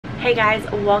Hey guys,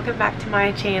 welcome back to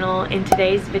my channel. In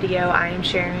today's video I am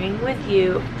sharing with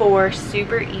you 4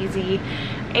 super easy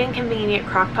and convenient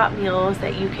crock-pot meals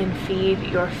that you can feed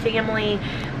your family.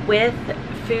 With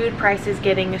food prices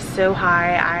getting so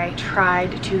high, I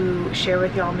tried to share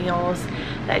with y'all meals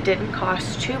that didn't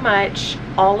cost too much.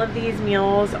 All of these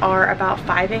meals are about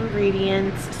 5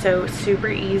 ingredients, so super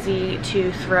easy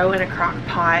to throw in a crock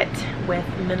pot with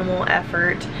minimal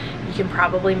effort. You can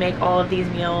probably make all of these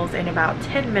meals in about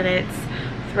 10 minutes,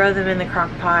 throw them in the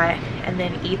crock pot, and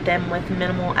then eat them with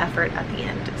minimal effort at the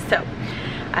end. So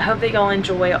I hope that y'all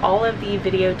enjoy. All of the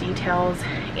video details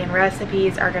and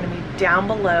recipes are going to be down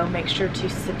below. Make sure to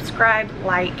subscribe,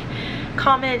 like,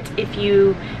 comment if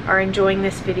you are enjoying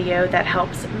this video. That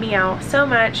helps me out so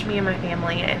much, me and my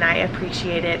family, and I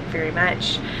appreciate it very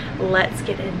much. Let's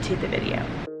get into the video.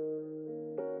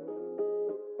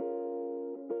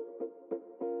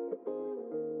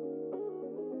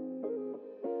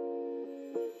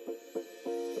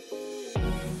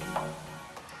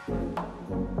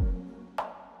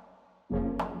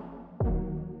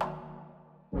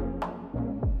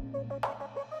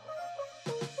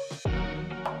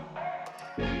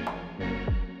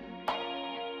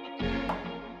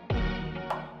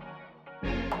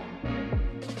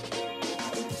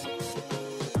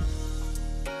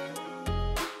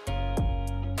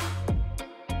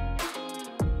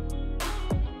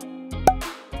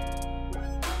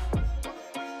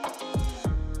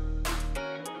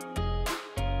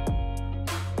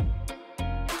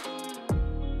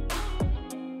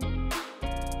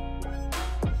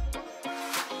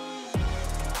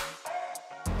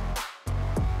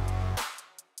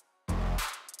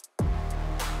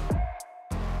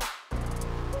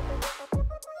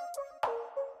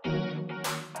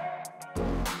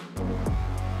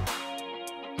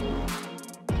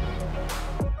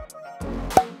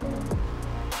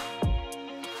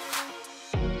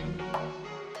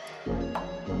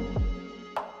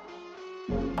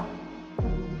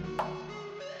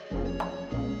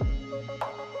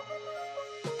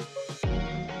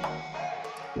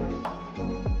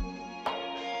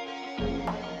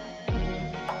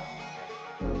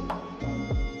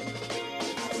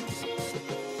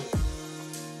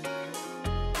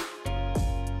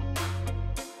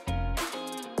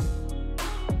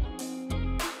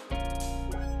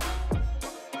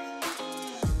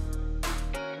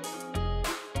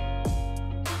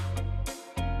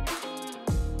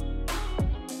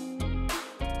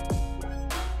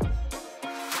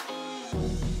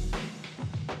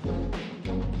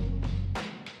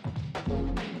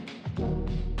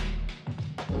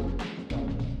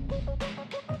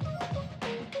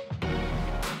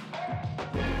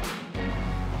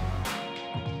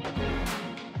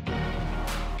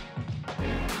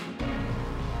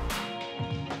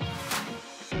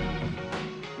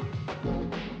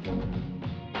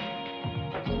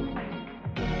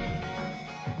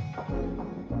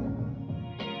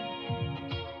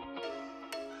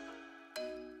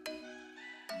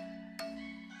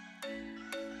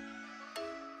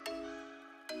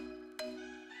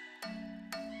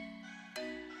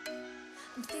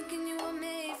 I'm thinking you were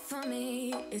made for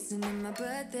me. Isn't it my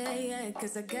birthday yet?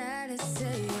 Cause I gotta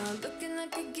say, you're looking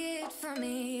like a gift for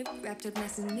me. Wrapped up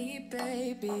nice and neat,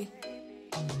 baby.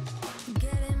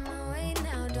 Get in my way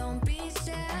now, don't be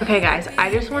shy. Okay guys,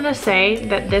 I just want to say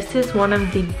that this is one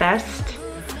of the best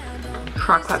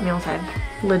crock-pot meals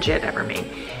I've legit ever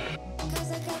made.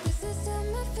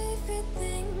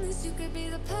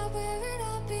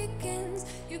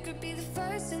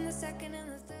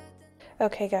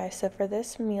 Okay guys, so for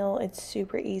this meal, it's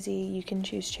super easy. You can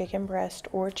choose chicken breast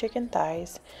or chicken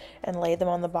thighs and lay them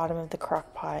on the bottom of the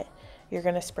crock pot. You're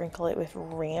going to sprinkle it with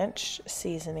ranch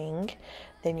seasoning.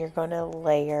 Then you're going to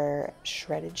layer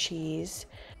shredded cheese,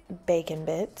 bacon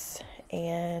bits,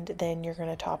 and then you're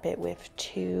going to top it with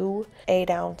 2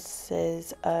 8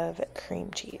 ounces of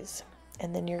cream cheese.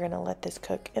 And then you're going to let this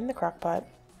cook in the crock pot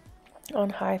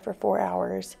on high for 4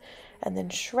 hours, and then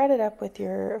shred it up with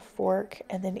your fork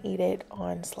and then eat it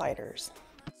on sliders.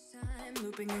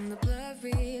 Looping in the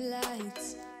blurry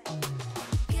lights.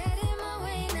 Get in my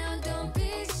way now, don't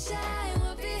be shy.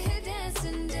 We'll be here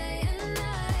dancing day and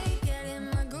night. Get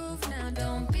in my groove now,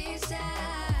 don't be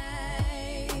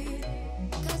shy.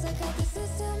 Cause I got this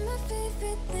list of my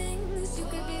favorite things. You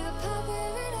could be the part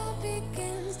where it all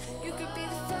begins. You could be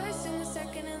the first and the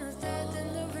second and the third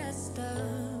and the rest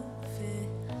of it.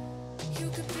 You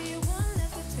could be one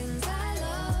of the things I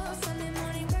love. Sunday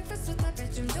morning breakfast with my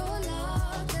bedroom door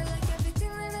locked. I like everything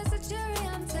that has a cherry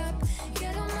on top.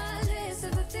 Get on my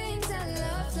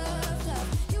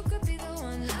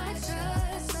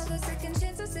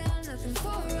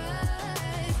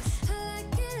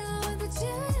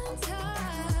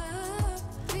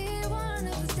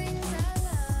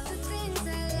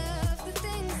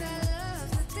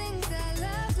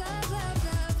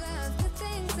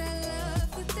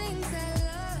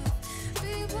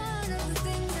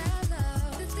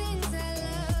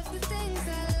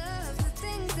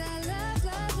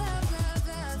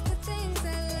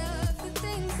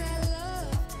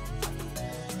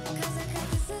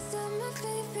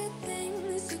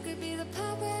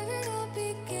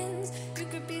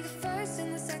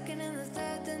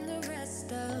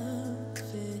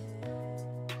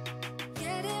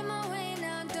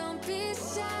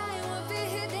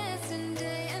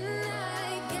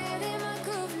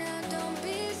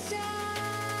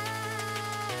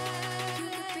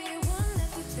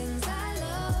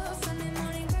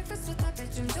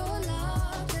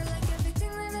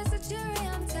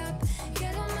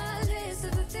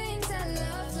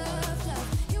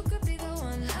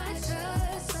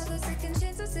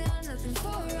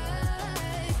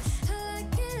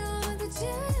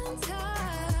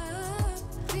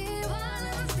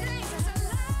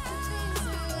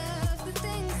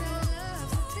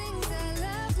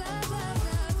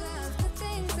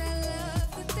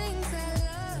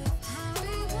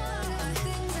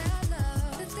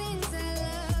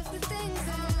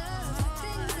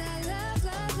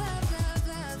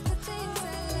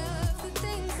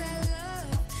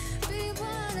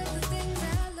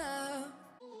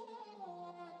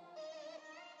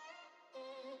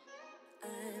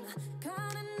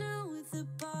Kinda new with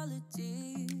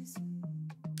apologies.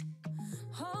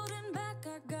 Holding back,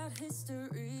 I got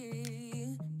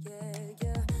history.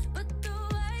 Yeah. But the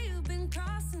way you've been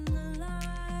crossing the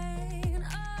line,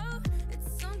 oh,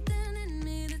 it's something in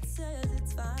me that says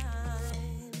it's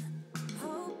fine.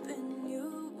 Hoping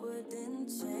you wouldn't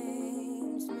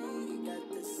change me. Got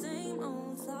the same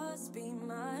old thoughts, be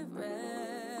my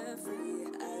referee.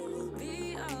 I will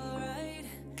be alright.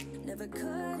 Never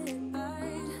cut it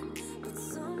right, but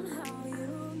somehow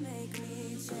you make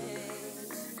me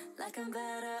change. Like I'm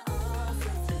better off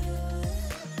with you.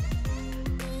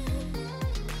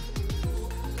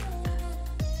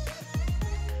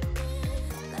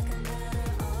 Like I'm better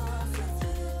off with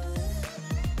you.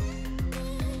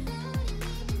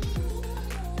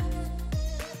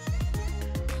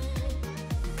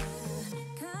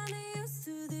 Kinda used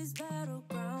to these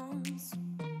battlegrounds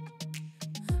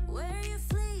where you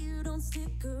flee, you don't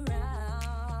stick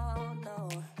around, no.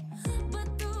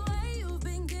 But the way you've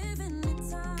been giving me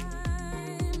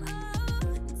time,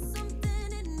 oh, it's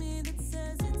something in me that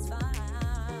says it's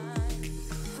fine.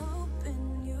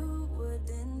 Hoping you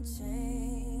wouldn't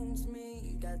change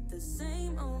me. Got the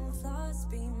same old thoughts,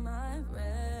 be my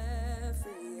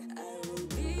referee. I will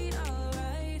be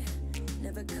alright,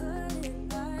 never cut it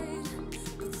right,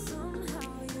 but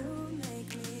somehow you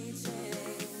make me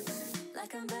change.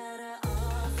 Like I'm better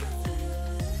off with you.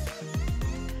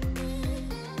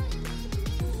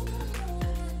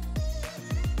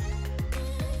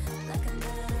 Like I'm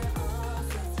better off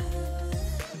with you.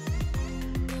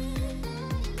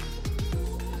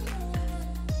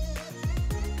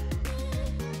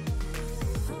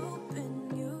 Hoping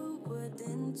you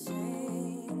wouldn't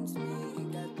change me.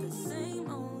 Got the same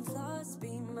old thoughts,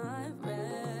 be my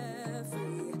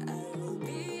referee. I will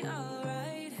be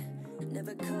alright,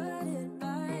 never cut it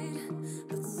right,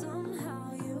 but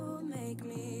somehow you make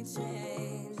me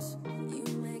change. You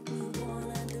make me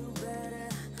wanna do better.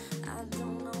 I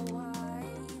don't know why.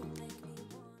 You make me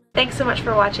wanna. Thanks so much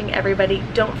for watching, everybody.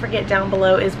 Don't forget, down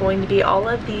below is going to be all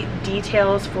of the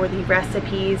details for the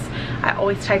recipes. I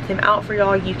always type them out for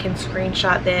y'all. You can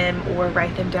screenshot them or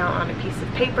write them down on a piece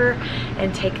of paper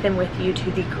and take them with you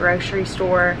to the grocery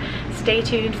store. Stay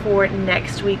tuned for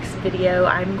next week's video.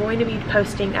 I'm going to be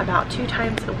posting about 2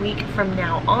 times a week from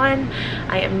now on.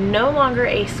 I am no longer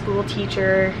a school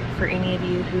teacher, for any of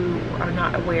you who are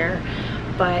not aware,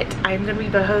 but I'm going to be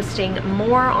posting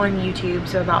more on YouTube,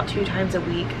 so about 2 times a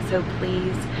week. So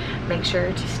please make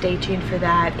sure to stay tuned for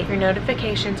that. If your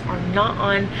notifications are not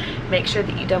on, make sure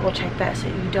that you double check that so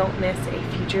you don't miss a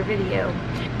future video.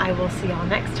 I will see y'all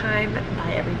next time.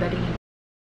 Bye, everybody.